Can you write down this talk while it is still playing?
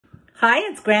Hi,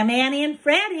 it's Grandma Annie and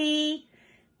Freddy.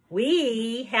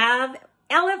 We have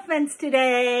elephants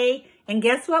today. And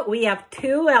guess what? We have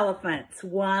 2 elephants.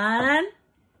 1,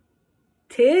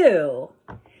 2.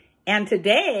 And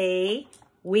today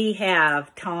we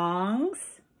have tongs.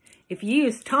 If you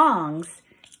use tongs,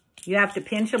 you have to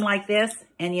pinch them like this,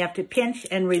 and you have to pinch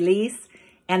and release.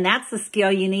 And that's the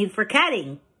skill you need for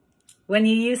cutting when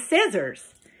you use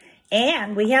scissors.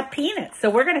 And we have peanuts. So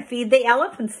we're going to feed the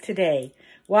elephants today.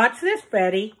 Watch this,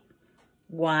 Freddy.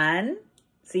 1.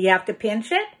 So you have to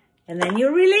pinch it, and then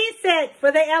you release it for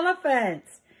the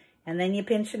elephants. And then you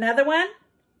pinch another one.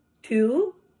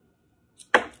 2.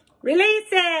 Release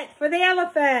it for the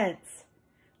elephants.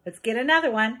 Let's get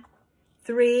another one.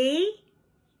 3.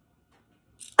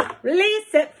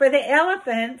 Release it for the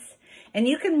elephants. And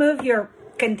you can move your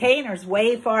containers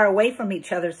way far away from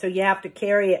each other, so you have to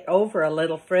carry it over a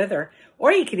little further.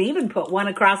 Or you could even put one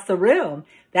across the room.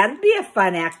 That'd be a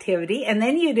fun activity. And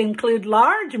then you'd include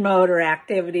large motor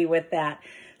activity with that.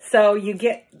 So you'd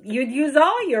use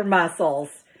all your muscles.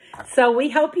 So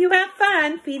we hope you have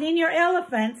fun feeding your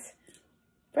elephants.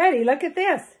 Freddy, look at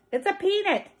this. It's a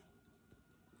peanut.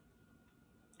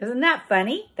 Isn't that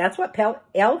funny? That's what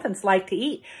elephants like to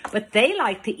eat. But they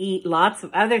like to eat lots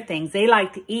of other things. They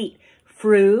like to eat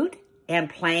fruit and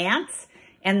plants.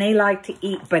 And they like to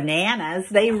eat bananas.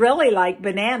 They really like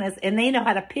bananas. And they know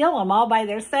how to peel them all by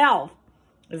themselves.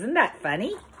 Isn't that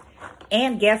funny?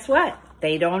 And guess what?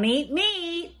 They don't eat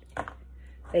meat.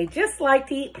 They just like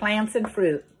to eat plants and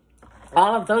fruit.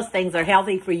 All of those things are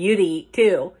healthy for you to eat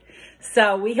too.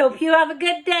 So we hope you have a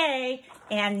good day.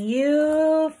 And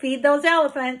you feed those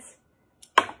elephants.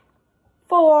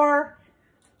 4.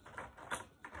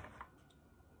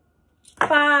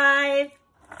 5.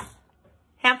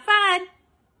 Have fun.